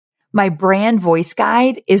My brand voice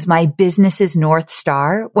guide is my business's North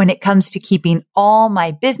Star when it comes to keeping all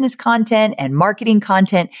my business content and marketing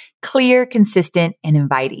content clear, consistent, and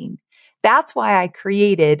inviting. That's why I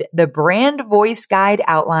created the Brand Voice Guide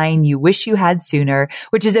Outline You Wish You Had Sooner,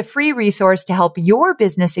 which is a free resource to help your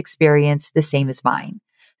business experience the same as mine.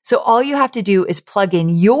 So all you have to do is plug in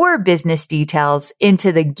your business details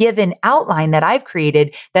into the given outline that I've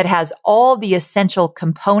created that has all the essential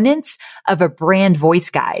components of a brand voice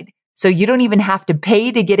guide. So you don't even have to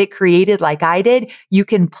pay to get it created like I did. You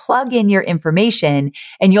can plug in your information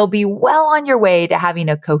and you'll be well on your way to having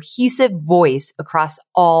a cohesive voice across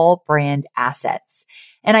all brand assets.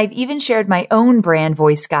 And I've even shared my own brand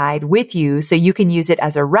voice guide with you so you can use it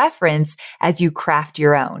as a reference as you craft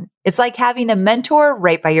your own. It's like having a mentor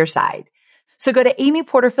right by your side. So go to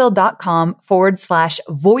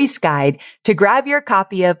amyporterfield.com/voice guide to grab your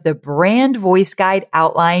copy of the Brand Voice Guide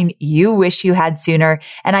Outline You Wish You Had Sooner.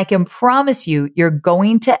 And I can promise you, you're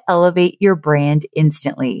going to elevate your brand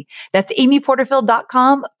instantly. That's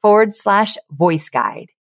amyporterfield.com/voice guide.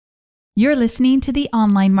 You're listening to the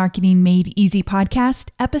Online Marketing Made Easy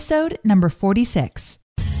podcast, episode number 46.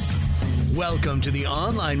 Welcome to the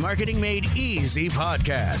Online Marketing Made Easy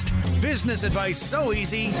podcast. Business advice so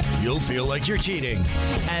easy, you'll feel like you're cheating.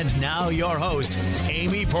 And now your host,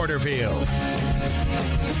 Amy Porterfield.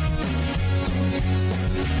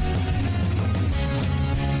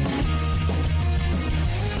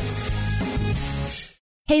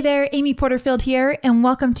 Hey there, Amy Porterfield here, and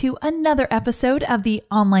welcome to another episode of the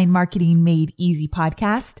Online Marketing Made Easy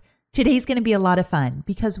podcast. Today's going to be a lot of fun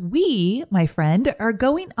because we, my friend, are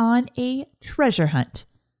going on a treasure hunt.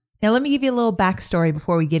 Now, let me give you a little backstory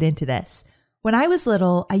before we get into this. When I was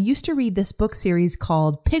little, I used to read this book series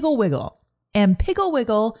called Piggle Wiggle. And Piggle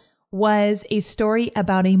Wiggle was a story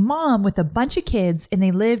about a mom with a bunch of kids, and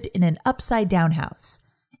they lived in an upside down house.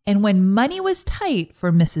 And when money was tight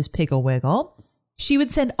for Mrs. Piggle Wiggle, she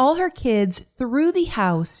would send all her kids through the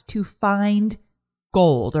house to find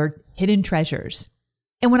gold or hidden treasures.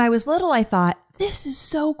 And when I was little, I thought, this is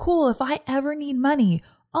so cool. If I ever need money,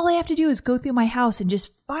 all I have to do is go through my house and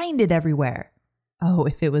just find it everywhere. Oh,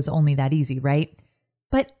 if it was only that easy, right?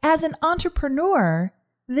 But as an entrepreneur,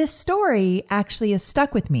 this story actually has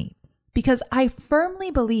stuck with me because I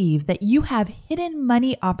firmly believe that you have hidden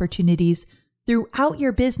money opportunities throughout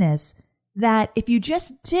your business that if you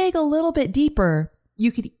just dig a little bit deeper,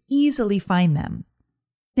 you could easily find them.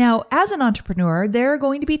 Now, as an entrepreneur, there are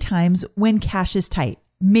going to be times when cash is tight.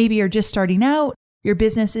 Maybe you're just starting out, your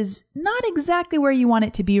business is not exactly where you want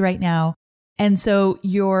it to be right now, and so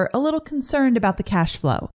you're a little concerned about the cash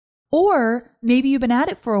flow. Or maybe you've been at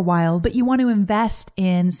it for a while, but you want to invest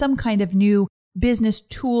in some kind of new business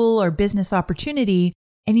tool or business opportunity,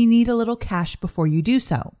 and you need a little cash before you do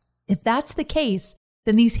so. If that's the case,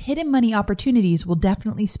 then these hidden money opportunities will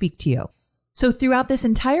definitely speak to you. So throughout this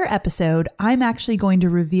entire episode, I'm actually going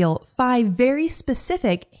to reveal 5 very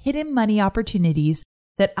specific hidden money opportunities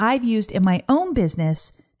that I've used in my own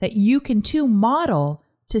business that you can too model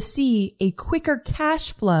to see a quicker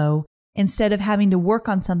cash flow instead of having to work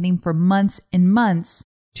on something for months and months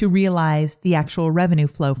to realize the actual revenue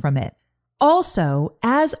flow from it. Also,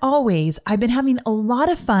 as always, I've been having a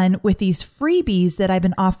lot of fun with these freebies that I've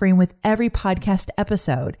been offering with every podcast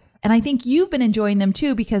episode. And I think you've been enjoying them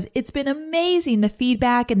too because it's been amazing, the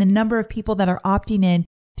feedback and the number of people that are opting in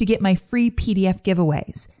to get my free PDF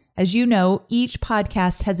giveaways. As you know, each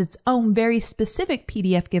podcast has its own very specific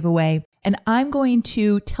PDF giveaway, and I'm going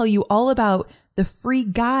to tell you all about the free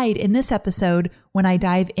guide in this episode when I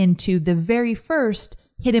dive into the very first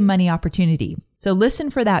hidden money opportunity. So listen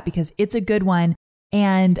for that because it's a good one,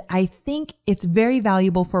 and I think it's very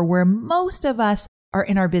valuable for where most of us are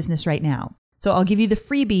in our business right now. So I'll give you the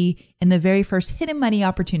freebie in the very first hidden money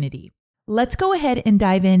opportunity. Let's go ahead and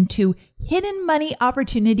dive into hidden money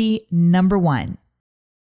opportunity number 1.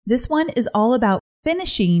 This one is all about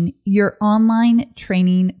finishing your online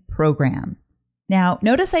training program. Now,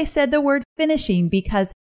 notice I said the word finishing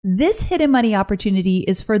because this hidden money opportunity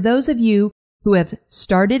is for those of you who have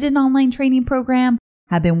started an online training program,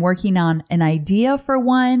 have been working on an idea for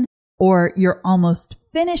one, or you're almost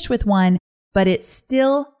finished with one, but it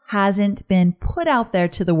still hasn't been put out there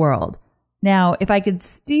to the world. Now, if I could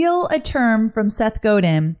steal a term from Seth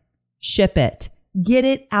Godin, ship it, get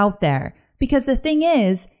it out there. Because the thing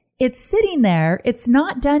is, it's sitting there, it's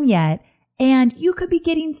not done yet, and you could be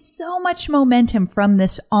getting so much momentum from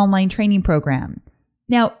this online training program.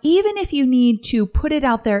 Now, even if you need to put it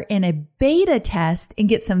out there in a beta test and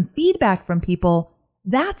get some feedback from people,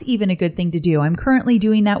 that's even a good thing to do. I'm currently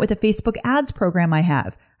doing that with a Facebook ads program I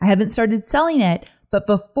have. I haven't started selling it, But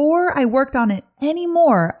before I worked on it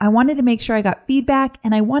anymore, I wanted to make sure I got feedback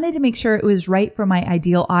and I wanted to make sure it was right for my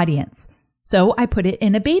ideal audience. So I put it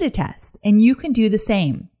in a beta test, and you can do the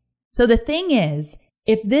same. So the thing is,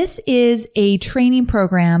 if this is a training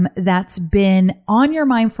program that's been on your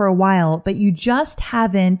mind for a while, but you just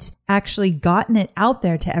haven't actually gotten it out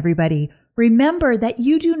there to everybody, remember that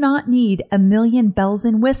you do not need a million bells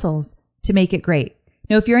and whistles to make it great.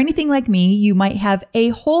 Now, if you're anything like me, you might have a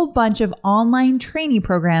whole bunch of online training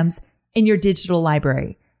programs in your digital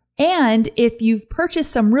library. And if you've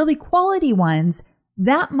purchased some really quality ones,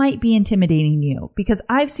 that might be intimidating you, because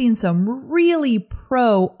I've seen some really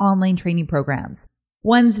pro online training programs,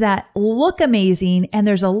 ones that look amazing, and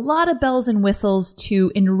there's a lot of bells and whistles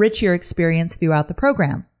to enrich your experience throughout the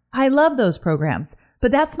program. I love those programs,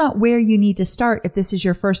 but that's not where you need to start if this is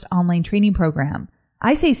your first online training program.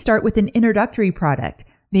 I say start with an introductory product,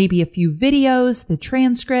 maybe a few videos, the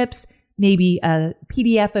transcripts, maybe a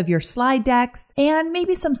PDF of your slide decks, and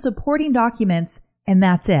maybe some supporting documents, and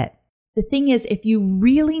that's it. The thing is, if you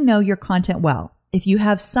really know your content well, if you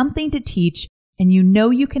have something to teach and you know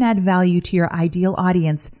you can add value to your ideal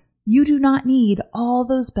audience, you do not need all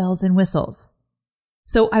those bells and whistles.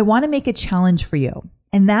 So I want to make a challenge for you.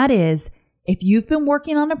 And that is, if you've been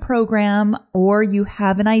working on a program or you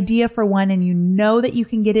have an idea for one and you know that you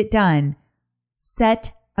can get it done,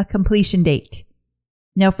 set a completion date.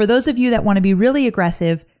 Now, for those of you that want to be really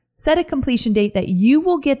aggressive, set a completion date that you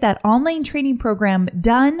will get that online training program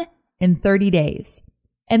done in 30 days.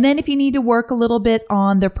 And then if you need to work a little bit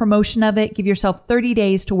on the promotion of it, give yourself 30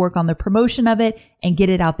 days to work on the promotion of it and get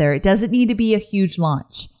it out there. It doesn't need to be a huge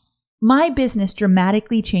launch. My business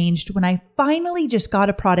dramatically changed when I finally just got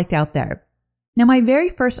a product out there. Now, my very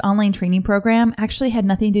first online training program actually had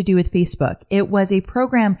nothing to do with Facebook. It was a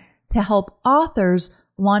program to help authors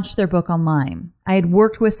launch their book online. I had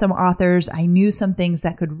worked with some authors. I knew some things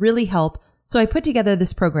that could really help. So I put together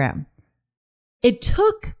this program. It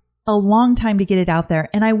took a long time to get it out there,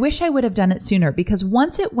 and I wish I would have done it sooner, because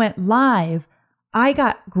once it went live, I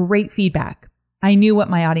got great feedback. I knew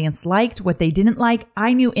what my audience liked, what they didn't like.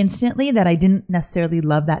 I knew instantly that I didn't necessarily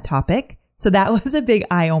love that topic. So that was a big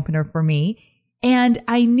eye opener for me. And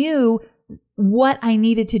I knew what I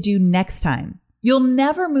needed to do next time. You'll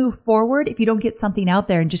never move forward if you don't get something out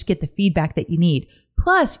there and just get the feedback that you need.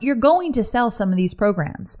 Plus, you're going to sell some of these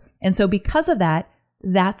programs. And so because of that,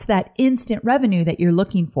 that's that instant revenue that you're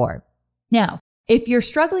looking for. Now, if you're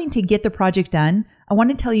struggling to get the project done, I want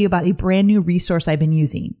to tell you about a brand new resource I've been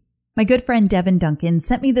using. My good friend Devin Duncan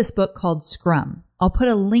sent me this book called Scrum. I'll put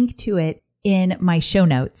a link to it in my show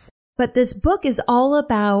notes. But this book is all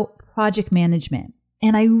about project management.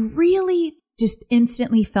 And I really just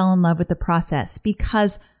instantly fell in love with the process,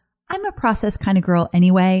 because I'm a process kind of girl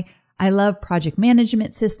anyway. I love project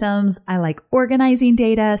management systems. I like organizing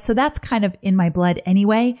data. So that's kind of in my blood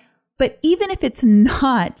anyway. But even if it's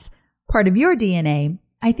not part of your DNA,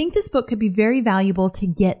 I think this book could be very valuable to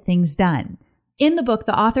get things done. In the book,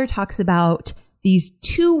 the author talks about these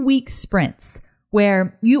 2-week sprints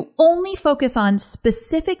where you only focus on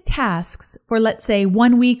specific tasks for, let's say,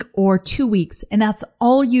 1 week or 2 weeks, and that's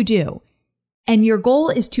all you do. And your goal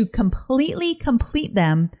is to completely complete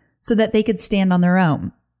them so that they could stand on their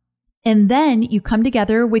own. And then you come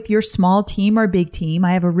together with your small team or big team.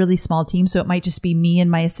 I have a really small team, so it might just be me and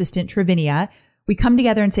my assistant, Travinia. We come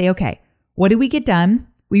together and say, okay, what did we get done?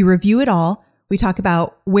 We review it all. We talk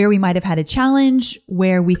about where we might have had a challenge,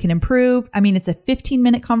 where we can improve. I mean, it's a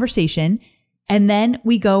 15-minute conversation. And then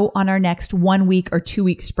we go on our next 1 week or 2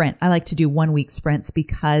 week sprint. I like to do 1 week sprints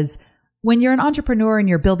because when you're an entrepreneur and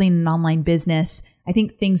you're building an online business, I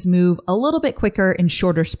think things move a little bit quicker in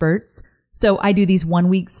shorter spurts. So I do these 1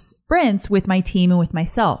 week sprints with my team and with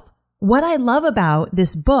myself. What I love about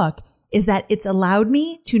this book is that it's allowed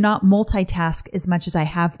me to not multitask as much as I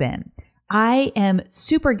have been. I am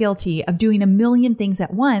super guilty of doing a million things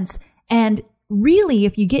at once. And really,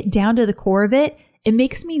 if you get down to the core of it, it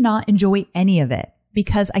makes me not enjoy any of it,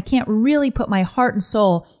 because I can't really put my heart and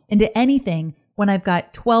soul into anything when I've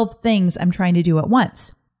got 12 things I'm trying to do at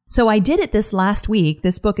once. So I did it this last week.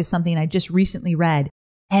 This book is something I just recently read,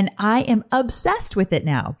 and I am obsessed with it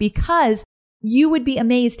now, because you would be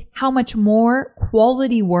amazed how much more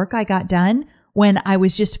quality work I got done when I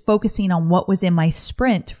was just focusing on what was in my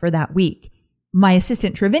sprint for that week. My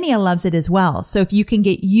assistant Travinia loves it as well. So if you can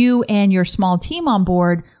get you and your small team on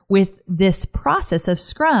board with this process of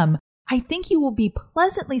Scrum, I think you will be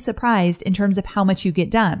pleasantly surprised in terms of how much you get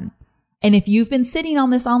done. And if you've been sitting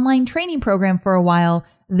on this online training program for a while,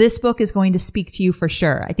 this book is going to speak to you for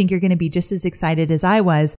sure. I think you're going to be just as excited as I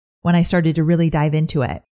was when I started to really dive into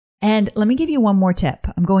it. And let me give you one more tip.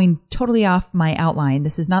 I'm going totally off my outline.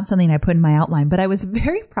 This is not something I put in my outline, but I was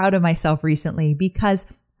very proud of myself recently because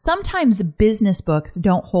sometimes business books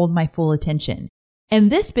don't hold my full attention.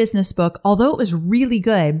 And this business book, although it was really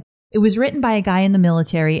good, it was written by a guy in the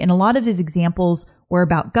military, and a lot of his examples were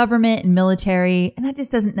about government and military, and that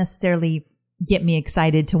just doesn't necessarily get me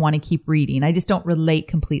excited to want to keep reading. I just don't relate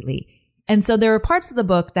completely. And so there were parts of the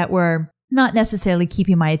book that were not necessarily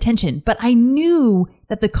keeping my attention, but I knew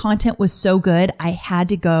that the content was so good, I had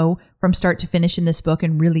to go from start to finish in this book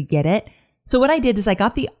and really get it. So what I did is I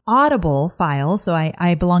got the Audible file. So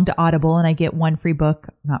I belong to Audible and I get one free book,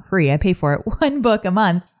 not free, I pay for it, one book a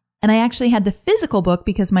month. And I actually had the physical book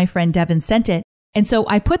because my friend Devin sent it. And so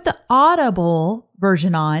I put the Audible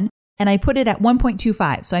version on and I put it at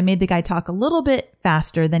 1.25. So I made the guy talk a little bit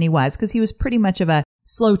faster than he was because he was pretty much of a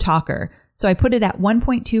slow talker. So I put it at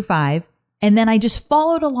 1.25 and then I just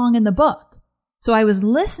followed along in the book. So I was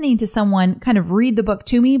listening to someone kind of read the book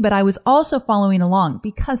to me, but I was also following along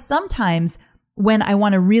because sometimes when I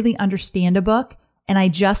want to really understand a book and I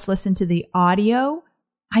just listen to the audio,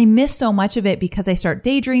 I miss so much of it because I start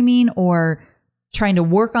daydreaming or trying to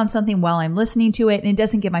work on something while I'm listening to it and it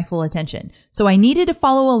doesn't get my full attention. So I needed to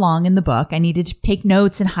follow along in the book. I needed to take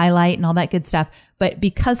notes and highlight and all that good stuff. But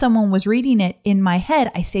because someone was reading it in my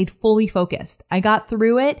head, I stayed fully focused. I got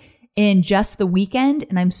through it in just the weekend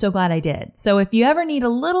and I'm so glad I did. So if you ever need a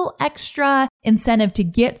little extra incentive to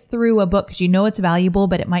get through a book because you know it's valuable,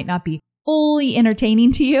 but it might not be fully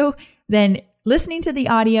entertaining to you, then listening to the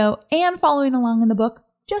audio and following along in the book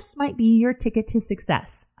just might be your ticket to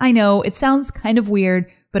success. I know it sounds kind of weird,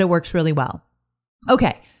 but it works really well.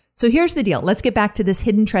 Okay, so here's the deal. Let's get back to this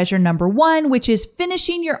hidden treasure number 1, which is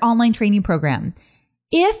finishing your online training program.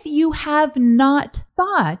 If you have not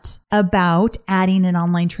thought about adding an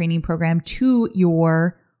online training program to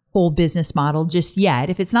your whole business model just yet,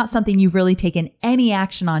 if it's not something you've really taken any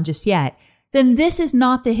action on just yet, then this is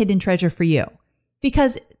not the hidden treasure for you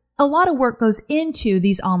because a lot of work goes into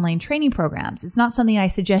these online training programs. It's not something I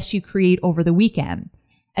suggest you create over the weekend.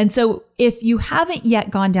 And so if you haven't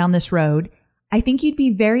yet gone down this road, I think you'd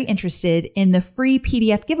be very interested in the free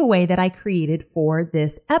PDF giveaway that I created for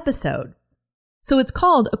this episode. So it's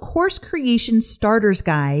called A Course Creation Starter's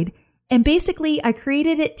Guide. And basically, I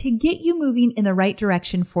created it to get you moving in the right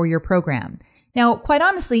direction for your program. Now, quite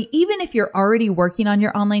honestly, even if you're already working on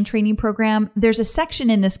your online training program, there's a section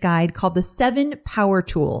in this guide called the 7 Power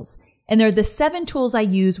Tools. And they're the 7 tools I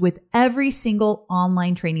use with every single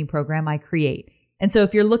online training program I create. And so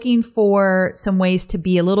if you're looking for some ways to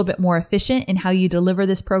be a little bit more efficient in how you deliver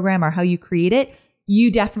this program or how you create it, you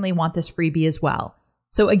definitely want this freebie as well.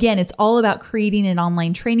 So again, it's all about creating an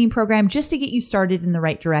online training program just to get you started in the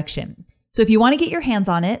right direction. So if you want to get your hands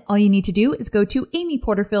on it, all you need to do is go to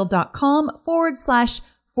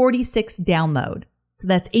amyporterfield.com/46download. So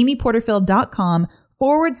that's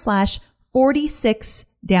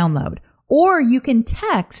amyporterfield.com/46download. Or you can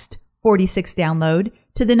text 46download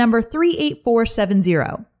to the number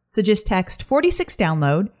 38470. So just text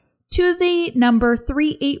 46download to the number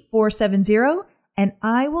 38470 and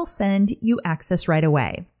I will send you access right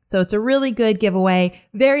away. So it's a really good giveaway,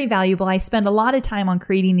 very valuable. I spend a lot of time on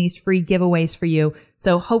creating these free giveaways for you.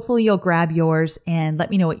 So hopefully you'll grab yours and let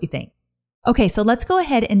me know what you think. Okay, so let's go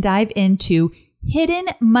ahead and dive into hidden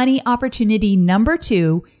money opportunity number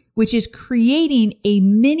 2, which is creating a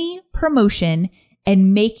mini promotion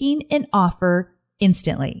and making an offer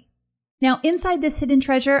instantly. Now, inside this hidden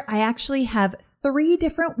treasure, I actually have 3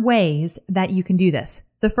 different ways that you can do this.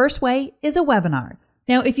 The first way is a webinar.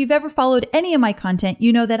 Now, if you've ever followed any of my content,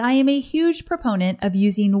 you know that I am a huge proponent of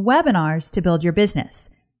using webinars to build your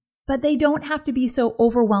business, but they don't have to be so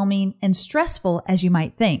overwhelming and stressful as you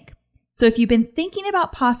might think. So if you've been thinking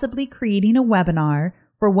about possibly creating a webinar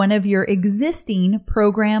for one of your existing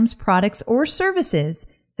programs, products, or services,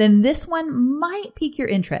 then this one might pique your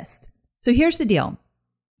interest. So here's the deal.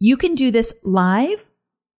 You can do this live,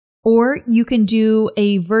 or you can do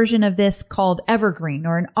a version of this called Evergreen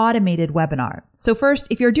or an automated webinar. So first,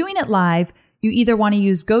 if you're doing it live, you either want to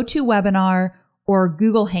use GoToWebinar or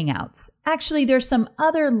Google Hangouts. Actually, there's some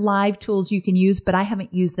other live tools you can use, but I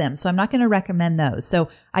haven't used them, so I'm not going to recommend those. So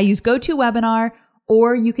I use GoToWebinar,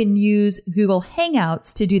 or you can use Google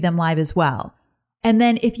Hangouts to do them live as well. And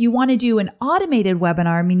then if you want to do an automated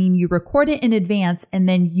webinar, meaning you record it in advance and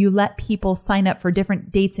then you let people sign up for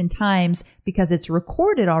different dates and times because it's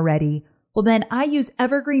recorded already, well, then I use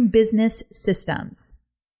Evergreen Business Systems.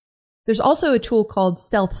 There's also a tool called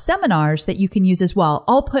Stealth Seminars that you can use as well.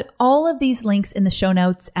 I'll put all of these links in the show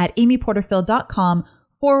notes at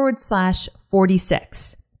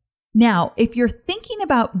amyporterfield.com/46. Now, if you're thinking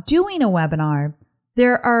about doing a webinar,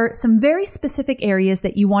 there are some very specific areas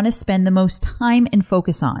that you want to spend the most time and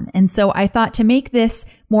focus on. And so I thought to make this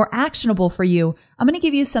more actionable for you, I'm going to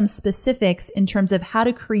give you some specifics in terms of how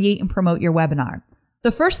to create and promote your webinar.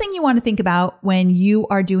 The first thing you want to think about when you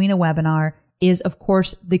are doing a webinar is, of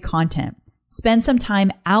course, the content. Spend some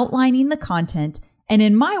time outlining the content. And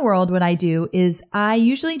in my world, what I do is I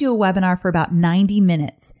usually do a webinar for about 90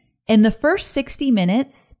 minutes. In the first 60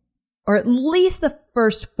 minutes, or at least the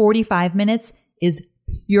first 45 minutes, is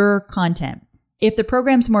pure content. If the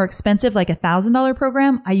program's more expensive, like $1,000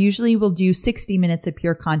 program, I usually will do 60 minutes of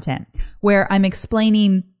pure content where I'm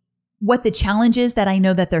explaining what the challenges that I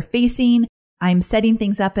know that they're facing. I'm setting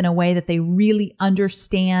things up in a way that they really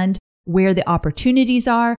understand where the opportunities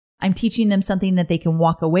are. I'm teaching them something that they can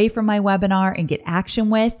walk away from my webinar and get action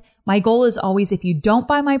with. My goal is always, if you don't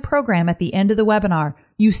buy my program at the end of the webinar,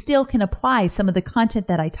 you still can apply some of the content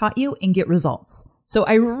that I taught you and get results. So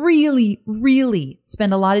I really, really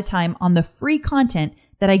spend a lot of time on the free content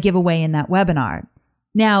that I give away in that webinar.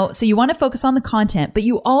 Now, so you want to focus on the content, but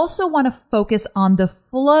you also want to focus on the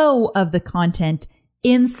flow of the content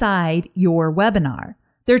inside your webinar.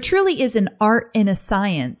 There truly is an art and a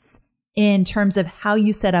science in terms of how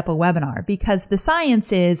you set up a webinar, because the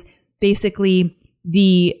science is basically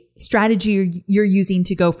the strategy you're using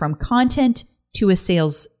to go from content to a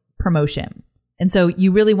sales promotion. And so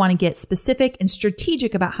you really want to get specific and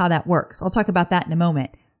strategic about how that works. I'll talk about that in a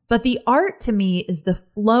moment. But the art to me is the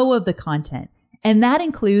flow of the content. And that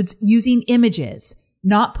includes using images,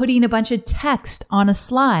 not putting a bunch of text on a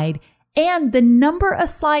slide. And the number of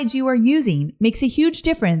slides you are using makes a huge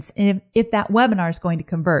difference if that webinar is going to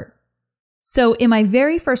convert. So in my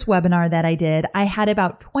very first webinar that I did, I had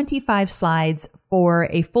about 25 slides for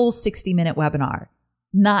a full 60-minute webinar.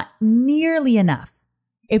 Not nearly enough.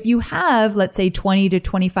 If you have, let's say, 20 to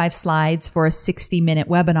 25 slides for a 60-minute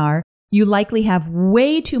webinar, you likely have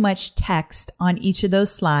way too much text on each of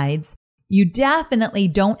those slides. You definitely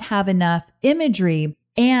don't have enough imagery,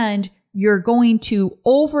 and you're going to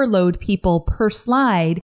overload people per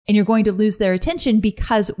slide, and you're going to lose their attention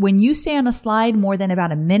because when you stay on a slide more than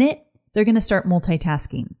about a minute, they're going to start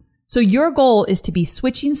multitasking. So your goal is to be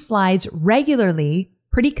switching slides regularly,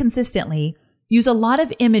 pretty consistently. Use a lot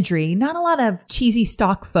of imagery, not a lot of cheesy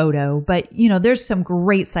stock photo, but there's some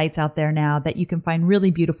great sites out there now that you can find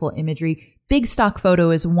really beautiful imagery. Big Stock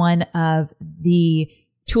Photo is one of the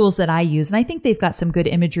tools that I use, and I think they've got some good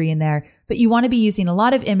imagery in there, but you want to be using a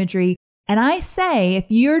lot of imagery. And I say, if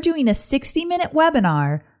you're doing a 60-minute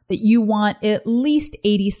webinar, that you want at least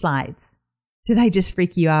 80 slides. Did I just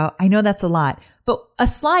freak you out? I know that's a lot, but a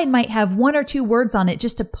slide might have 1 or 2 words on it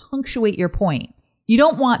just to punctuate your point. You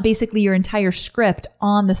don't want basically your entire script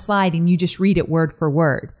on the slide and you just read it word for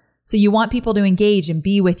word. So you want people to engage and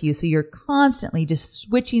be with you. So you're constantly just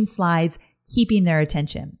switching slides, keeping their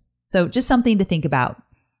attention. So just something to think about.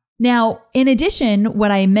 Now, in addition,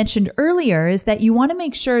 what I mentioned earlier is that you want to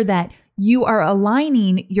make sure that you are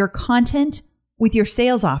aligning your content with your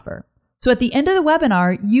sales offer. So at the end of the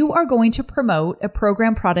webinar, you are going to promote a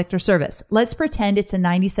program, product, or service. Let's pretend it's a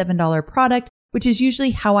 $97 product, which is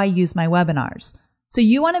usually how I use my webinars. So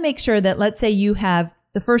you want to make sure that, let's say you have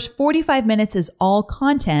the first 45 minutes is all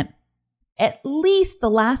content. At least the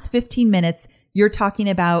last 15 minutes, you're talking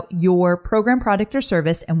about your program, product, or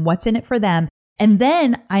service and what's in it for them. And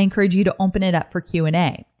then I encourage you to open it up for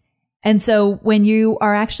Q&A. And so when you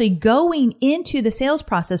are actually going into the sales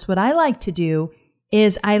process, what I like to do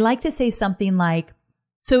is I like to say something like,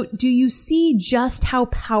 so do you see just how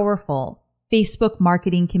powerful Facebook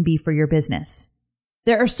marketing can be for your business?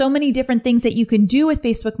 There are so many different things that you can do with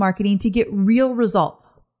Facebook marketing to get real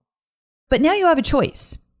results. But now you have a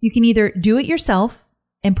choice. You can either do it yourself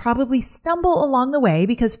and probably stumble along the way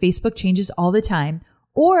because Facebook changes all the time,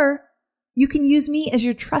 or you can use me as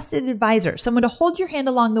your trusted advisor, someone to hold your hand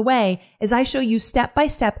along the way as I show you step by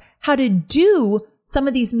step how to do some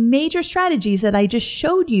of these major strategies that I just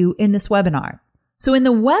showed you in this webinar. So in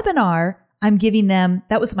the webinar, I'm giving them,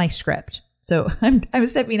 that was my script. So I'm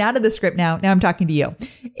stepping out of the script now. Now I'm talking to you.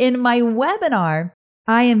 In my webinar,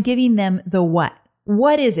 I am giving them the what.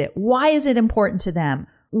 What is it? Why is it important to them?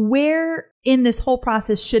 Where in this whole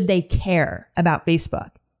process should they care about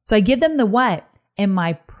Facebook? So I give them the what, and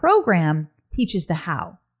my program teaches the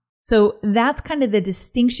how. So that's kind of the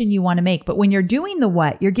distinction you want to make. But when you're doing the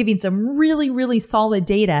what, you're giving some really, really solid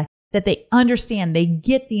data that they understand, they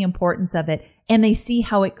get the importance of it, and they see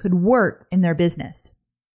how it could work in their business.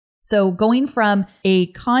 So going from a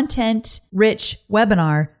content-rich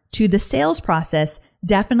webinar to the sales process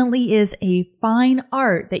definitely is a fine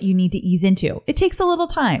art that you need to ease into. It takes a little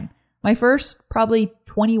time. My first probably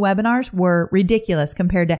 20 webinars were ridiculous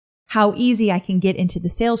compared to how easy I can get into the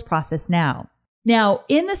sales process now. Now,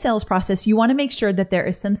 in the sales process, you want to make sure that there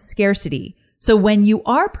is some scarcity. So when you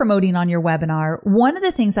are promoting on your webinar, one of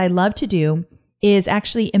the things I love to do is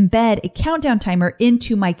actually embed a countdown timer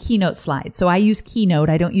into my Keynote slides. So I use Keynote.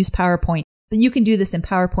 I don't use PowerPoint, but you can do this in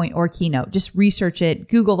PowerPoint or Keynote. Just research it,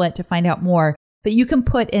 Google it to find out more. But you can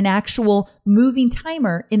put an actual moving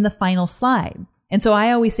timer in the final slide. And so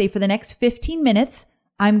I always say for the next 15 minutes,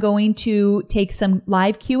 I'm going to take some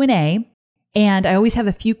live Q&A. And I always have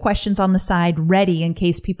a few questions on the side ready in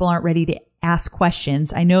case people aren't ready to ask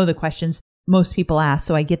questions. I know the questions most people ask,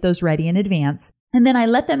 so I get those ready in advance. And then I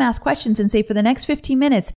let them ask questions and say, for the next 15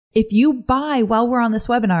 minutes, if you buy while we're on this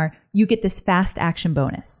webinar, you get this fast action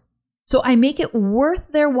bonus. So I make it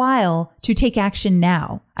worth their while to take action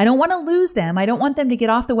now. I don't want to lose them. I don't want them to get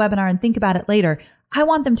off the webinar and think about it later. I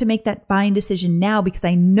want them to make that buying decision now because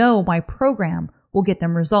I know my program will get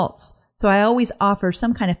them results. So I always offer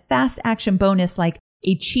some kind of fast action bonus like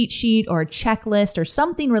a cheat sheet or a checklist or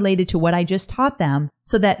something related to what I just taught them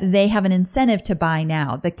so that they have an incentive to buy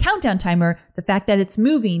now. The countdown timer, the fact that it's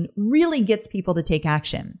moving, really gets people to take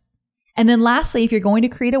action. And then lastly, if you're going to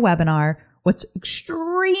create a webinar, what's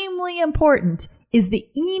extremely important is the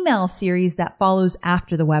email series that follows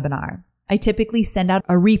after the webinar. I typically send out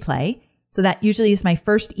a replay. So that usually is my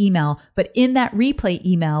first email. But in that replay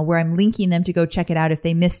email where I'm linking them to go check it out if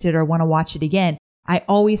they missed it or want to watch it again, I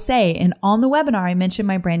always say, and on the webinar, I mention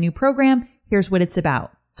my brand new program. Here's what it's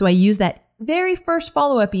about. So I use that very first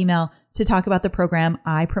follow-up email to talk about the program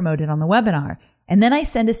I promoted on the webinar. And then I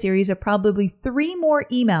send a series of probably 3 more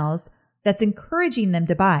emails that's encouraging them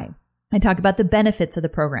to buy. I talk about the benefits of the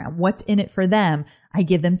program, what's in it for them. I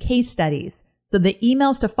give them case studies. So the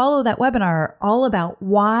emails to follow that webinar are all about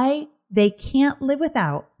why they can't live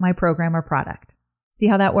without my program or product. See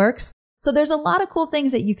how that works? So there's a lot of cool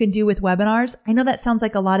things that you can do with webinars. I know that sounds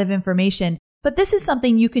like a lot of information, but this is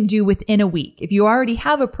something you can do within a week. If you already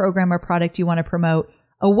have a program or product you want to promote,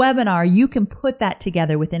 a webinar, you can put that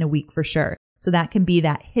together within a week for sure. So that can be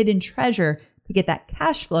that hidden treasure to get that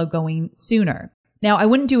cash flow going sooner. Now, I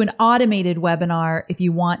wouldn't do an automated webinar if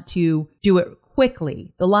you want to do it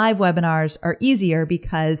quickly. The live webinars are easier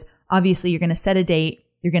because obviously you're going to set a date.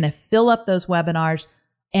 You're going to fill up those webinars.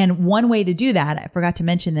 And one way to do that, I forgot to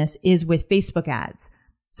mention this, is with Facebook ads.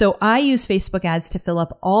 So I use Facebook ads to fill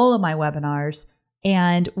up all of my webinars.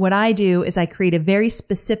 And what I do is I create a very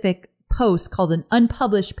specific post called an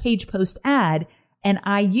unpublished page post ad. And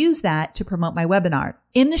I use that to promote my webinar.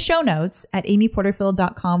 In the show notes at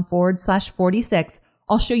amyporterfield.com/46,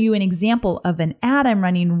 I'll show you an example of an ad I'm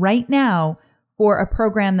running right now for a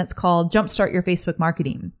program that's called Jumpstart Your Facebook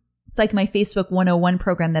Marketing. It's like my Facebook 101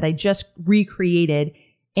 program that I just recreated,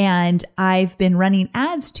 and I've been running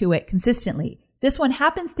ads to it consistently. This one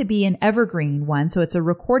happens to be an evergreen one, so it's a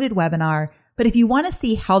recorded webinar. But if you want to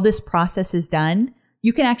see how this process is done,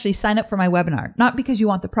 you can actually sign up for my webinar, not because you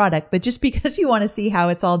want the product, but just because you want to see how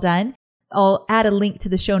it's all done. I'll add a link to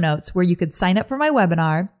the show notes where you could sign up for my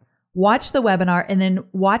webinar, watch the webinar, and then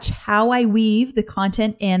watch how I weave the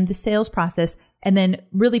content and the sales process, and then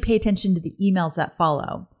really pay attention to the emails that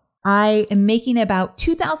follow. I am making about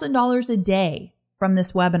 $2,000 a day from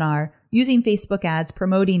this webinar using Facebook ads,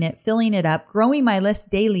 promoting it, filling it up, growing my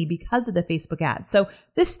list daily because of the Facebook ads. So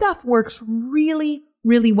this stuff works really,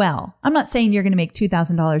 really well. I'm not saying you're going to make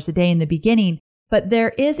 $2,000 a day in the beginning, but there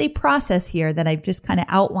is a process here that I've just kind of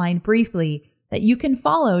outlined briefly that you can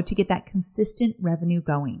follow to get that consistent revenue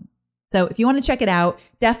going. So if you want to check it out,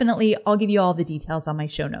 definitely I'll give you all the details on my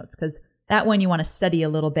show notes because that one you want to study a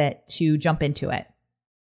little bit to jump into it.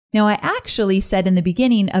 Now, I actually said in the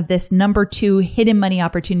beginning of this number 2 hidden money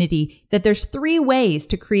opportunity that there's 3 ways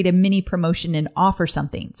to create a mini promotion and offer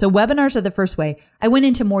something. So webinars are the first way. I went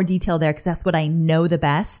into more detail there because that's what I know the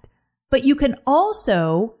best. But you can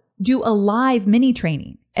also do a live mini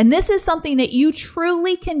training. And this is something that you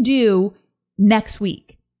truly can do next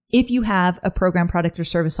week if you have a program, product, or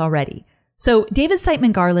service already. So David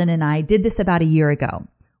Siteman Garland and I did this about a year ago.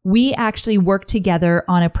 We actually worked together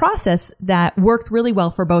on a process that worked really well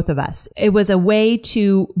for both of us. It was a way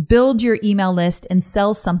to build your email list and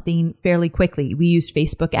sell something fairly quickly. We used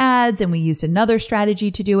Facebook ads and we used another strategy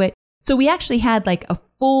to do it. So we actually had like a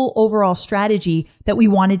full overall strategy that we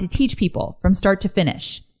wanted to teach people from start to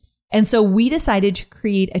finish. And so we decided to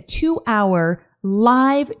create a 2-hour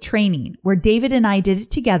live training where David and I did it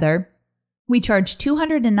together. We charged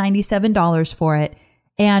 $297 for it,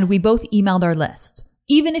 and we both emailed our list.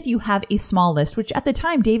 Even if you have a small list, which at the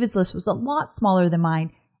time, David's list was a lot smaller than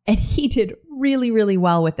mine, and he did really, really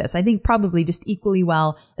well with this. I think probably just equally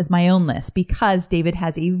well as my own list because David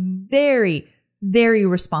has a very, very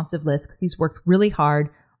responsive list because he's worked really hard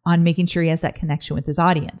on making sure he has that connection with his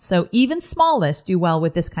audience. So even small lists do well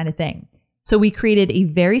with this kind of thing. So we created a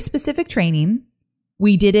very specific training.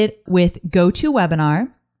 We did it with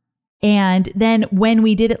GoToWebinar. And then when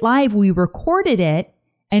we did it live, we recorded it.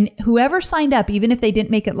 And whoever signed up, even if they didn't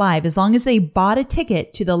make it live, as long as they bought a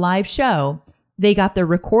ticket to the live show, they got the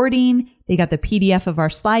recording, they got the PDF of our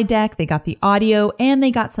slide deck, they got the audio, and they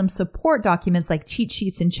got some support documents like cheat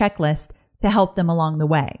sheets and checklists to help them along the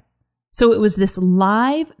way. So it was this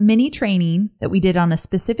live mini training that we did on a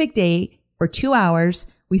specific day for 2 hours.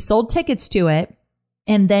 We sold tickets to it.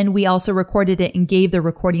 And then we also recorded it and gave the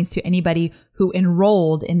recordings to anybody who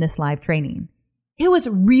enrolled in this live training. It was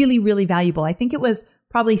really, really valuable. I think it was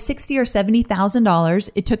probably $60,000 or $70,000.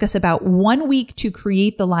 It took us about 1 week to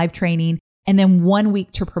create the live training and then 1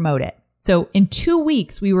 week to promote it. So in 2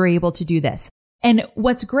 weeks, we were able to do this. And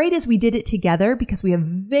what's great is we did it together because we have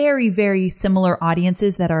very, very similar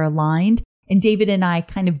audiences that are aligned. And David and I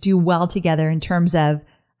kind of do well together in terms of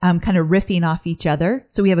kind of riffing off each other.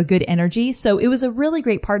 So we have a good energy. So it was a really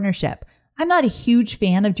great partnership. I'm not a huge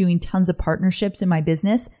fan of doing tons of partnerships in my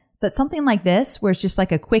business, but something like this, where it's just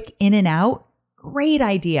like a quick in and out, great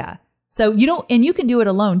idea. So you can do it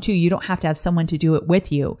alone too. You don't have to have someone to do it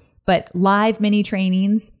with you, but live mini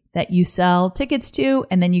trainings that you sell tickets to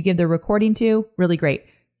and then you give the recording to, really great.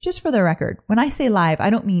 Just for the record, when I say live, I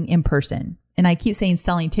don't mean in person. And I keep saying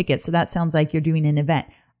selling tickets, so that sounds like you're doing an event.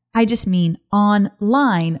 I just mean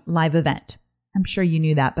online live event. I'm sure you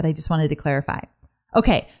knew that, but I just wanted to clarify.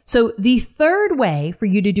 Okay, so the third way for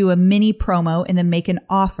you to do a mini promo and then make an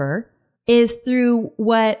offer is through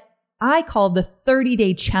what I call the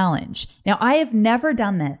 30-day challenge. Now, I have never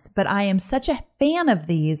done this, but I am such a fan of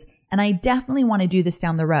these, and I definitely want to do this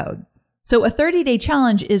down the road. So a 30-day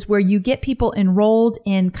challenge is where you get people enrolled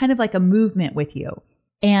in kind of like a movement with you,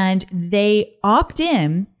 and they opt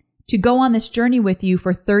in to go on this journey with you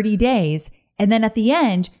for 30 days. And then at the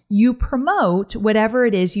end, you promote whatever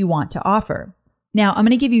it is you want to offer. Now, I'm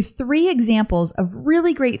going to give you 3 examples of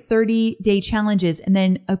really great 30-day challenges. And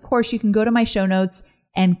then, of course, you can go to my show notes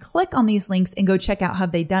and click on these links and go check out how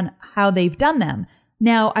they've done them.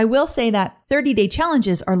 Now, I will say that 30-day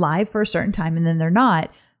challenges are live for a certain time and then they're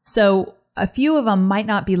not. So a few of them might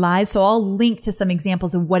not be live. So I'll link to some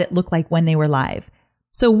examples of what it looked like when they were live.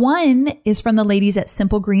 So one is from the ladies at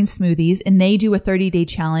Simple Green Smoothies, and they do a 30-day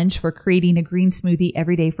challenge for creating a green smoothie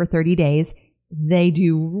every day for 30 days. They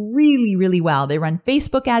do really, really well. They run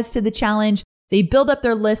Facebook ads to the challenge. They build up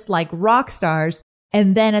their list like rock stars.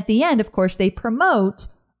 And then at the end, of course, they promote,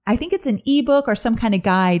 I think it's an ebook or some kind of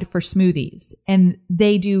guide for smoothies. And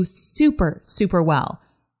they do super, super well.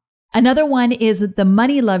 Another one is the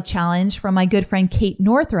Money Love Challenge from my good friend Kate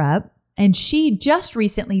Northrup. And she just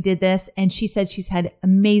recently did this, and she said she's had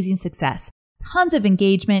amazing success. Tons of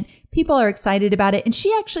engagement. People are excited about it. And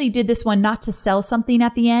she actually did this one not to sell something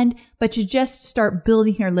at the end, but to just start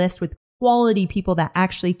building her list with quality people that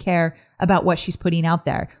actually care about what she's putting out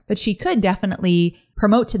there. But she could definitely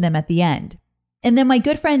promote to them at the end. And then my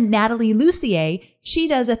good friend Natalie Lucier, she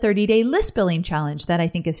does a 30-day list building challenge that I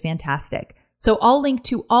think is fantastic. So I'll link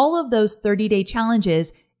to all of those 30-day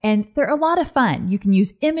challenges. And they're a lot of fun. You can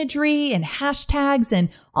use imagery and hashtags and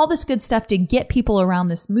all this good stuff to get people around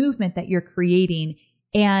this movement that you're creating.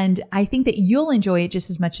 And I think that you'll enjoy it just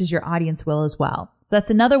as much as your audience will as well. So that's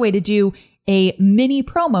another way to do a mini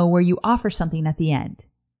promo where you offer something at the end.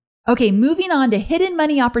 Okay, moving on to hidden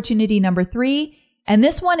money opportunity number 3. And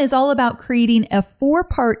this one is all about creating a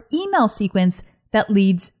 4-part email sequence that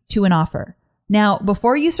leads to an offer. Now,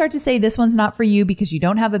 before you start to say this one's not for you because you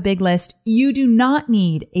don't have a big list, you do not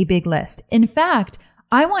need a big list. In fact,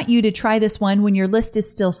 I want you to try this one when your list is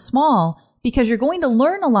still small because you're going to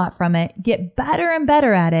learn a lot from it, get better and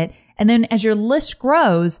better at it. And then as your list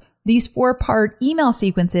grows, these 4-part email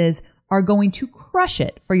sequences are going to crush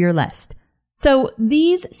it for your list. So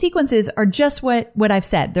these sequences are just what I've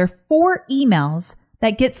said. They're 4 emails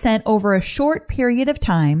that get sent over a short period of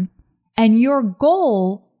time. And your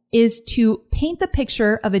goal is to paint the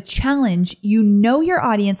picture of a challenge you know your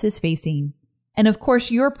audience is facing. And of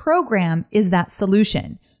course, your program is that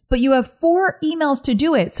solution. But you have 4 emails to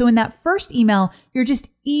do it. So in that first email, you're just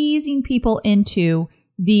easing people into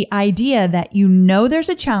the idea that you know there's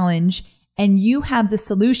a challenge and you have the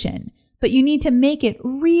solution. But you need to make it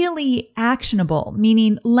really actionable,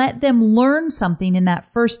 meaning let them learn something in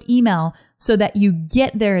that first email so that you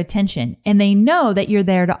get their attention and they know that you're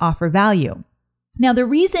there to offer value. Now, the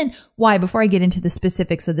reason why, before I get into the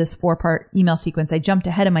specifics of this 4-part email sequence, I jumped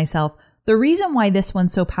ahead of myself. The reason why this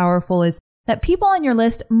one's so powerful is that people on your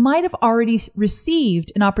list might have already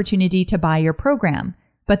received an opportunity to buy your program,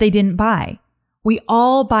 but they didn't buy. We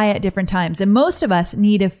all buy at different times, and most of us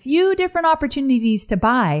need a few different opportunities to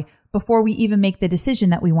buy before we even make the decision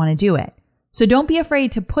that we want to do it. So don't be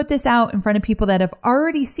afraid to put this out in front of people that have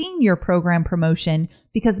already seen your program promotion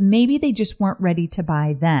because maybe they just weren't ready to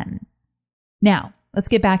buy then. Now, let's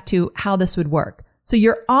get back to how this would work. So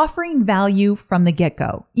you're offering value from the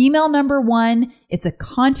get-go. Email number 1, it's a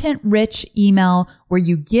content-rich email where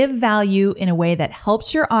you give value in a way that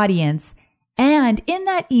helps your audience. And in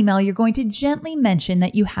that email, you're going to gently mention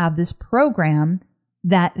that you have this program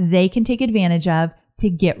that they can take advantage of to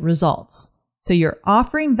get results. So you're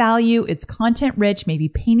offering value, it's content rich, maybe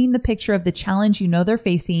painting the picture of the challenge you know they're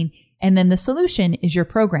facing, and then the solution is your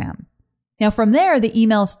program. Now from there, the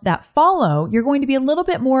emails that follow, you're going to be a little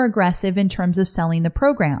bit more aggressive in terms of selling the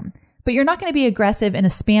program, but you're not going to be aggressive in a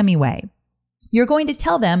spammy way. You're going to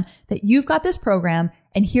tell them that you've got this program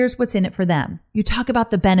and here's what's in it for them. You talk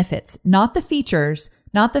about the benefits, not the features,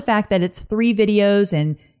 not the fact that it's 3 videos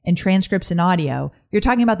and transcripts and audio. You're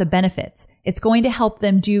talking about the benefits. It's going to help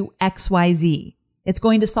them do XYZ. It's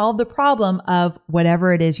going to solve the problem of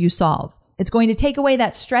whatever it is you solve. It's going to take away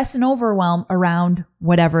that stress and overwhelm around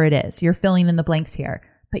whatever it is. You're filling in the blanks here,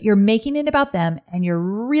 but you're making it about them and you're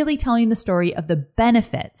really telling the story of the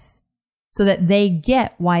benefits so that they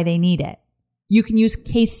get why they need it. You can use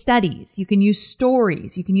case studies. You can use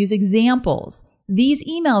stories. You can use examples. These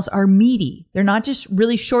emails are meaty. They're not just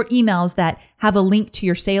really short emails that have a link to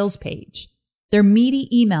your sales page. They're meaty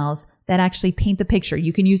emails that actually paint the picture.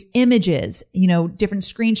 You can use images, different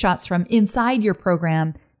screenshots from inside your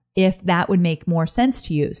program if that would make more sense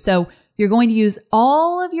to you. So you're going to use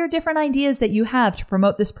all of your different ideas that you have to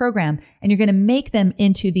promote this program, and you're going to make them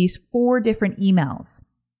into these 4 different emails.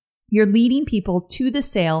 You're leading people to the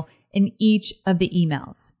sale in each of the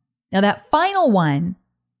emails. Now that final one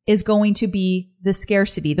is going to be the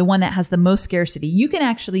scarcity, the one that has the most scarcity. You can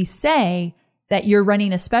actually say that you're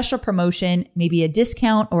running a special promotion, maybe a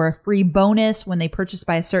discount or a free bonus when they purchase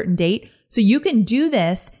by a certain date. So you can do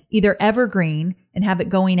this either evergreen and have it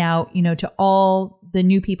going out, to all the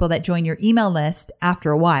new people that join your email list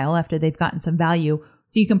after a while, after they've gotten some value.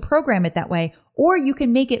 So you can program it that way, or you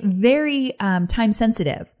can make it very time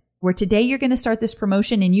sensitive, where today you're going to start this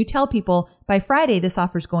promotion and you tell people by Friday this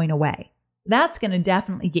offer's going away. That's going to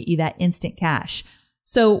definitely get you that instant cash.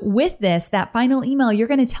 So with this, that final email, you're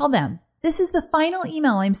going to tell them, this is the final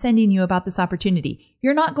email I'm sending you about this opportunity.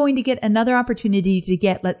 You're not going to get another opportunity to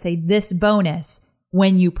get, let's say, this bonus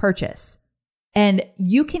when you purchase. And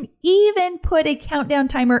you can even put a countdown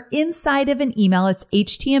timer inside of an email. It's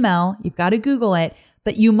HTML. You've got to Google it.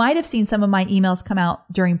 But you might have seen some of my emails come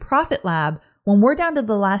out during Profit Lab. When we're down to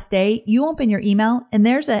the last day, you open your email and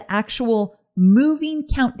there's an actual moving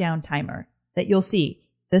countdown timer that you'll see.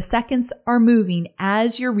 The seconds are moving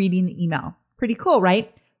as you're reading the email. Pretty cool,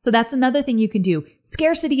 right? So that's another thing you can do.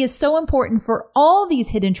 Scarcity is so important for all these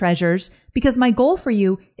hidden treasures because my goal for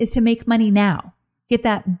you is to make money now. Get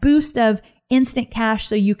that boost of instant cash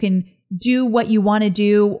so you can do what you want to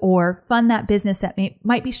do or fund that business that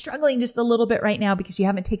might be struggling just a little bit right now because you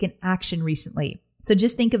haven't taken action recently. So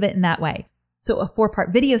just think of it in that way. So a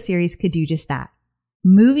 4-part video series could do just that.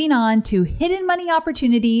 Moving on to hidden money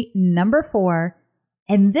opportunity number 4.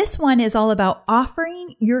 And this one is all about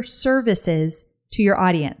offering your services to your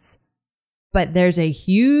audience. But there's a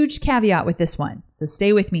huge caveat with this one. So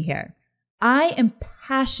stay with me here. I am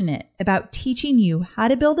passionate about teaching you how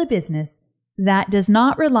to build a business that does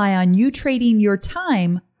not rely on you trading your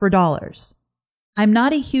time for dollars. I'm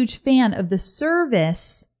not a huge fan of the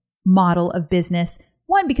service model of business.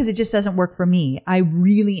 One, because it just doesn't work for me. I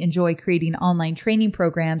really enjoy creating online training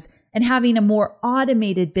programs and having a more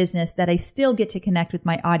automated business that I still get to connect with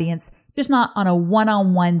my audience, just not on a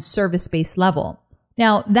one-on-one service-based level.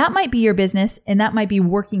 Now, that might be your business and that might be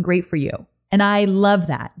working great for you. And I love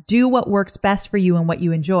that. Do what works best for you and what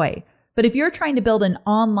you enjoy. But if you're trying to build an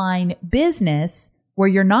online business where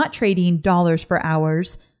you're not trading dollars for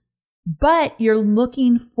hours, but you're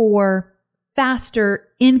looking for faster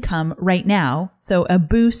income right now, so a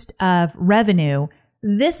boost of revenue,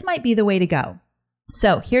 this might be the way to go.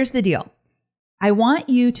 So here's the deal. I want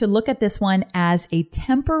you to look at this one as a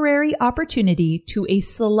temporary opportunity to a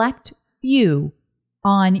select few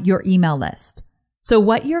on your email list. So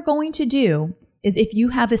what you're going to do is if you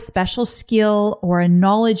have a special skill or a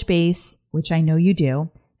knowledge base, which I know you do,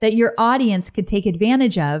 that your audience could take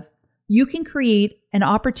advantage of, you can create an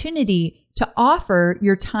opportunity to offer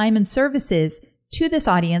your time and services to this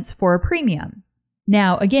audience for a premium.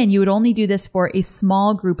 Now, again, you would only do this for a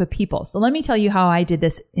small group of people. So let me tell you how I did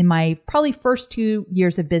this in my probably first 2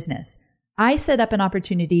 years of business. I set up an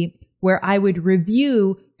opportunity where I would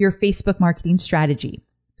review your Facebook marketing strategy.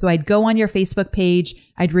 So I'd go on your Facebook page,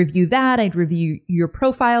 I'd review that, I'd review your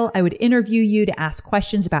profile, I would interview you to ask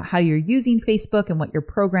questions about how you're using Facebook and what your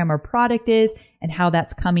program or product is and how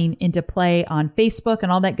that's coming into play on Facebook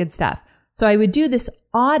and all that good stuff. So I would do this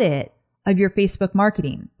audit of your Facebook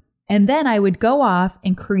marketing. And then I would go off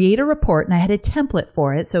and create a report, and I had a template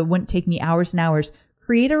for it, so it wouldn't take me hours and hours.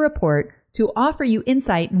 Create a report to offer you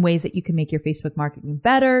insight in ways that you can make your Facebook marketing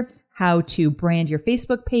better, how to brand your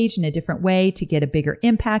Facebook page in a different way to get a bigger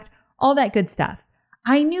impact, all that good stuff.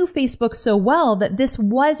 I knew Facebook so well that this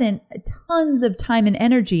wasn't tons of time and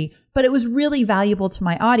energy, but it was really valuable to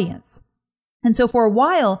my audience. And so for a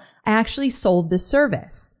while, I actually sold this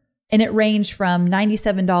service. And it ranged from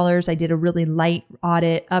 $97, I did a really light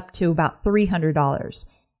audit, up to about $300.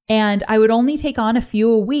 And I would only take on a few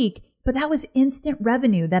a week, but that was instant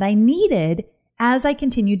revenue that I needed as I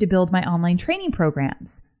continued to build my online training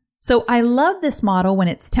programs. So I love this model when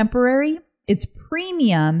it's temporary, it's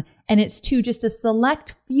premium, and it's to just a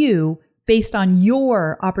select few based on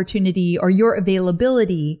your opportunity or your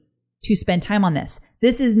availability to spend time on this.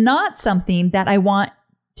 This is not something that I want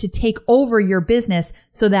to take over your business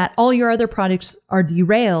so that all your other products are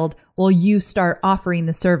derailed while you start offering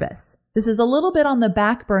the service. This is a little bit on the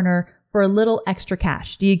back burner for a little extra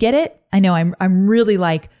cash. Do you get it? I know I'm really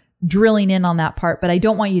like drilling in on that part, but I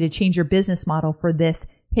don't want you to change your business model for this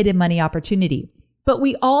hidden money opportunity. But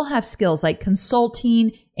we all have skills like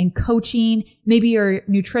consulting and coaching. Maybe you're a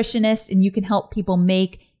nutritionist and you can help people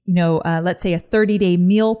make, let's say a 30-day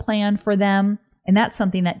meal plan for them. And that's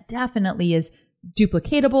something that definitely is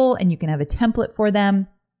duplicatable and you can have a template for them.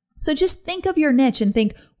 So just think of your niche and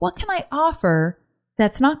think, what can I offer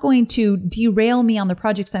that's not going to derail me on the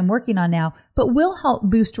projects I'm working on now, but will help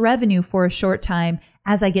boost revenue for a short time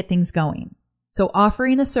as I get things going? So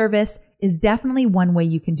offering a service is definitely one way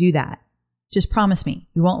you can do that. Just promise me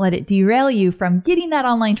you won't let it derail you from getting that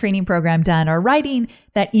online training program done or writing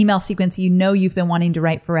that email sequence you've been wanting to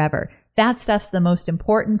write forever. That stuff's the most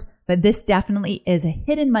important, but this definitely is a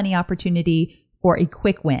hidden money opportunity for a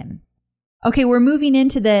quick win. Okay, we're moving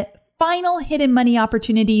into the final hidden money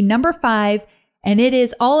opportunity, number 5, and it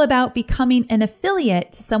is all about becoming an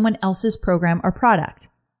affiliate to someone else's program or product.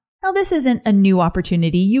 Now, this isn't a new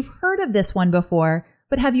opportunity. You've heard of this one before,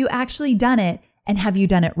 but have you actually done it, and have you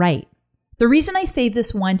done it right? The reason I save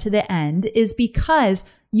this one to the end is because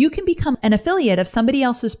you can become an affiliate of somebody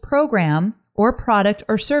else's program or product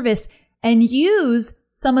or service and use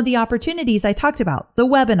some of the opportunities I talked about, the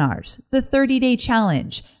webinars, the 30-day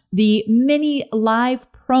challenge, the mini live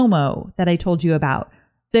promo that I told you about,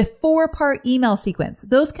 the 4-part email sequence.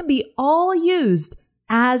 Those can be all used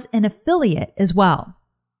as an affiliate as well.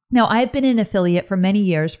 Now, I've been an affiliate for many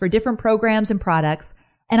years for different programs and products,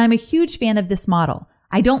 and I'm a huge fan of this model.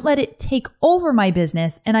 I don't let it take over my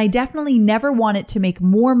business, and I definitely never want it to make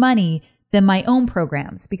more money than my own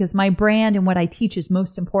programs because my brand and what I teach is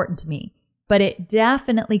most important to me. But it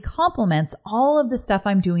definitely complements all of the stuff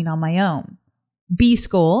I'm doing on my own.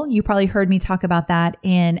 B-School, you probably heard me talk about that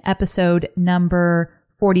in episode number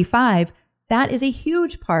 45. That is a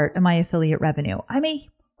huge part of my affiliate revenue. I'm a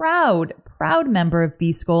proud member of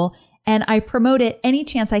B-School, and I promote it any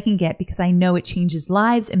chance I can get because I know it changes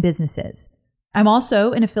lives and businesses. I'm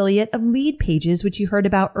also an affiliate of Lead Pages, which you heard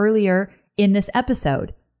about earlier in this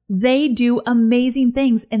episode. They do amazing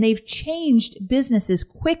things and they've changed businesses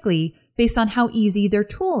quickly based on how easy their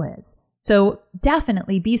tool is. So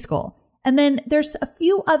definitely B-School. And then there's a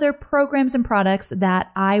few other programs and products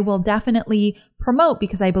that I will definitely promote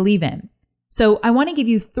because I believe in. So I want to give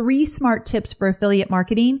you 3 smart tips for affiliate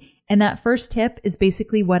marketing. And that first tip is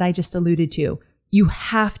basically what I just alluded to. You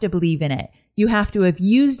have to believe in it. You have to have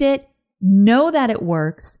used it, know that it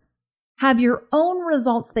works, have your own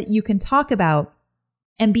results that you can talk about,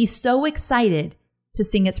 and be so excited to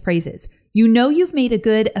sing its praises. You know you've made a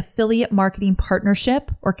good affiliate marketing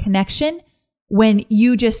partnership or connection when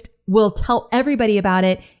you just will tell everybody about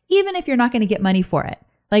it, even if you're not going to get money for it.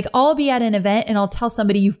 Like I'll be at an event and I'll tell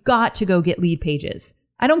somebody you've got to go get Lead Pages.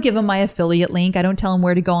 I don't give them my affiliate link. I don't tell them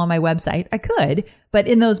where to go on my website. I could, but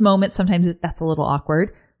in those moments, sometimes that's a little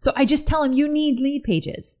awkward. So I just tell them you need Lead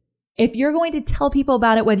Pages. If you're going to tell people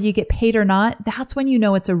about it, whether you get paid or not, that's when you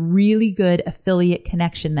know it's a really good affiliate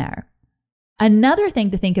connection there. Another thing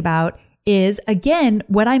to think about is, again,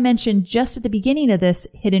 what I mentioned just at the beginning of this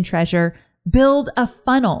hidden treasure, build a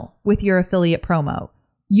funnel with your affiliate promo.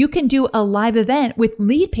 You can do a live event with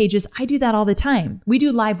Lead Pages. I do that all the time. We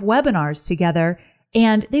do live webinars together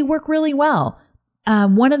and they work really well.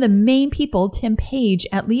 One of the main people, Tim Page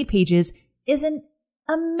at Lead Pages, is an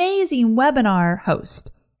amazing webinar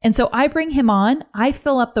host. And so I bring him on. I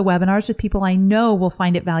fill up the webinars with people I know will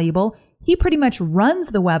find it valuable. He pretty much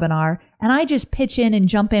runs the webinar and I just pitch in and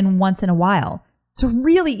jump in once in a while. It's a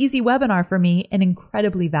really easy webinar for me and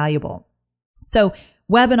incredibly valuable. So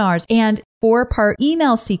webinars and 4-part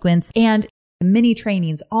email sequence and mini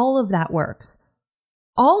trainings, all of that works.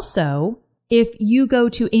 Also, if you go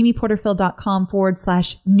to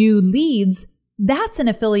amyporterfield.com/new leads, that's an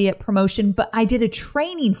affiliate promotion, but I did a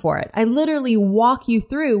training for it. I literally walk you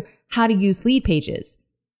through how to use lead pages.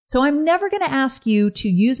 So I'm never going to ask you to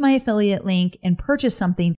use my affiliate link and purchase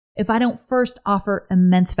something if I don't first offer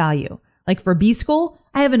immense value. Like for B-School,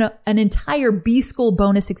 I have an entire B-School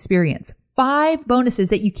bonus experience, 5 bonuses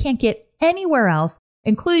that you can't get anywhere else,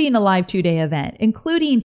 including a live 2-day event,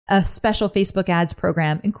 including a special Facebook ads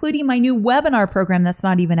program, including my new webinar program that's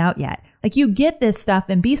not even out yet. Like you get this stuff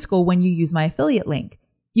in B-School when you use my affiliate link.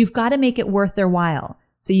 You've got to make it worth their while.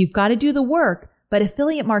 So you've got to do the work, but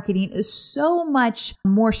affiliate marketing is so much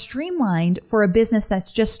more streamlined for a business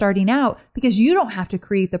that's just starting out because you don't have to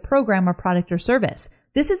create the program or product or service.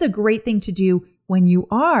 This is a great thing to do when you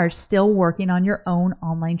are still working on your own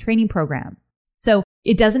online training program. So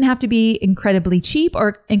it doesn't have to be incredibly cheap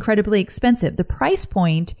or incredibly expensive. The price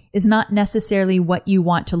point is not necessarily what you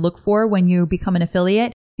want to look for when you become an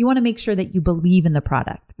affiliate. You want to make sure that you believe in the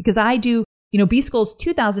product because I do, B-School's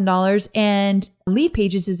 $2,000 and Lead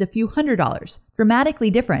Pages is a few $100s, dramatically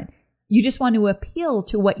different. You just want to appeal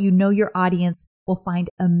to what you know your audience will find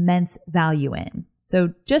immense value in.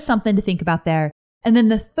 So just something to think about there. And then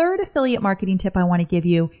the third affiliate marketing tip I want to give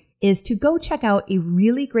you is to go check out a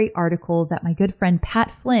really great article that my good friend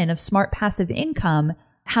Pat Flynn of Smart Passive Income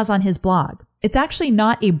has on his blog. It's actually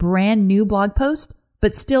not a brand new blog post,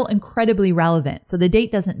 but still incredibly relevant. So the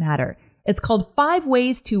date doesn't matter. It's called 5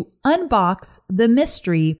 Ways to Unbox the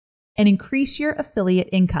Mystery and Increase Your Affiliate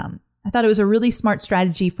Income. I thought it was a really smart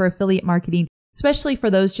strategy for affiliate marketing, especially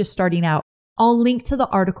for those just starting out. I'll link to the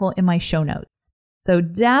article in my show notes. So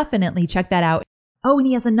definitely check that out. Oh, and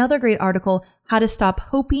he has another great article, How to Stop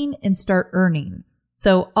Hoping and Start Earning.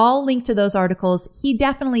 So I'll link to those articles. He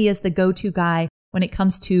definitely is the go-to guy when it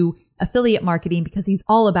comes to affiliate marketing because he's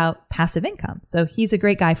all about passive income. So he's a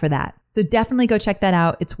great guy for that. So definitely go check that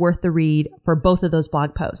out. It's worth the read for both of those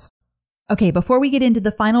blog posts. Okay, before we get into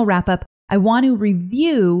the final wrap-up, I want to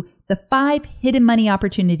review the 5 hidden money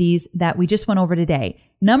opportunities that we just went over today.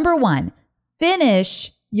 Number 1,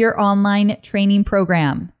 finish your online training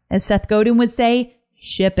program. As Seth Godin would say,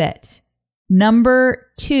 ship it. Number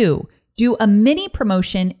 2, do a mini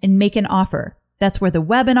promotion and make an offer. That's where the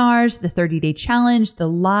webinars, the 30-day challenge, the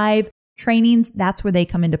live trainings, that's where they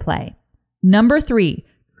come into play. Number 3,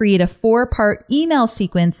 create a 4-part email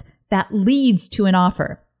sequence that leads to an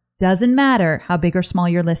offer. Doesn't matter how big or small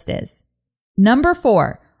your list is. Number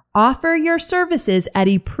 4, offer your services at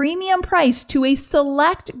a premium price to a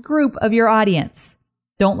select group of your audience.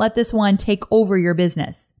 Don't let this one take over your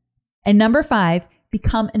business. And number 5,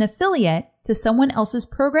 become an affiliate to someone else's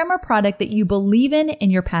program or product that you believe in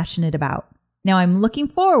and you're passionate about. Now I'm looking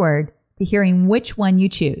forward to hearing which one you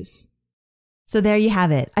choose. So there you have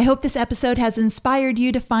it. I hope this episode has inspired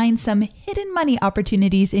you to find some hidden money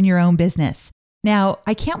opportunities in your own business. Now,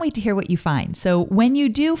 I can't wait to hear what you find. So when you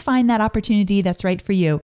do find that opportunity that's right for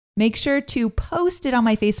you, make sure to post it on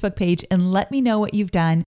my Facebook page and let me know what you've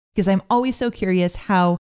done because I'm always so curious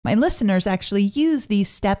how my listeners actually use these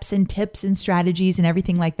steps and tips and strategies and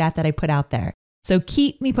everything like that I put out there. So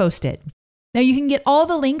keep me posted. Now you can get all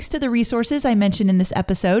the links to the resources I mentioned in this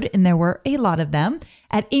episode, and there were a lot of them,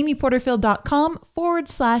 at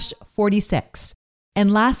amyporterfield.com/46.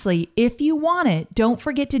 And lastly, if you want it, don't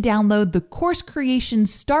forget to download the Course Creation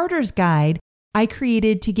Starters Guide I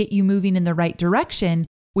created to get you moving in the right direction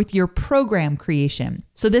with your program creation.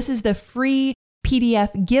 So this is the free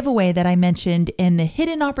PDF giveaway that I mentioned in the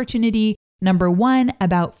hidden opportunity number 1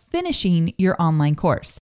 about finishing your online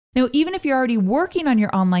course. Now, even if you're already working on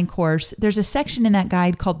your online course, there's a section in that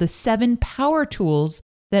guide called the 7 power tools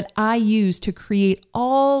that I use to create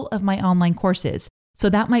all of my online courses. So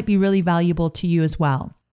that might be really valuable to you as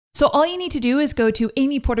well. So all you need to do is go to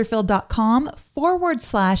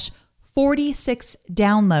amyporterfield.com/46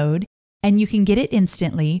 download and you can get it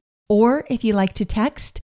instantly. Or if you like to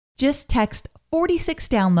text, just text 46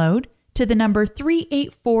 download to the number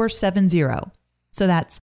 38470. So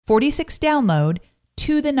that's 46 download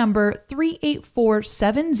to the number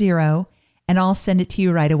 38470, and I'll send it to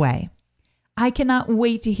you right away. I cannot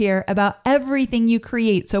wait to hear about everything you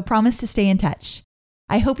create, so promise to stay in touch.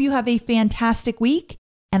 I hope you have a fantastic week,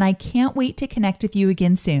 and I can't wait to connect with you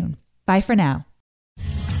again soon. Bye for now.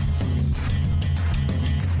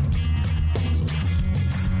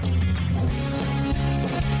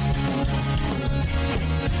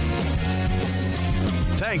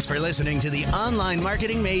 Thanks for listening to the Online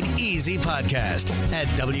Marketing Made Easy podcast at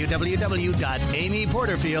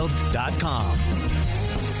www.amyporterfield.com.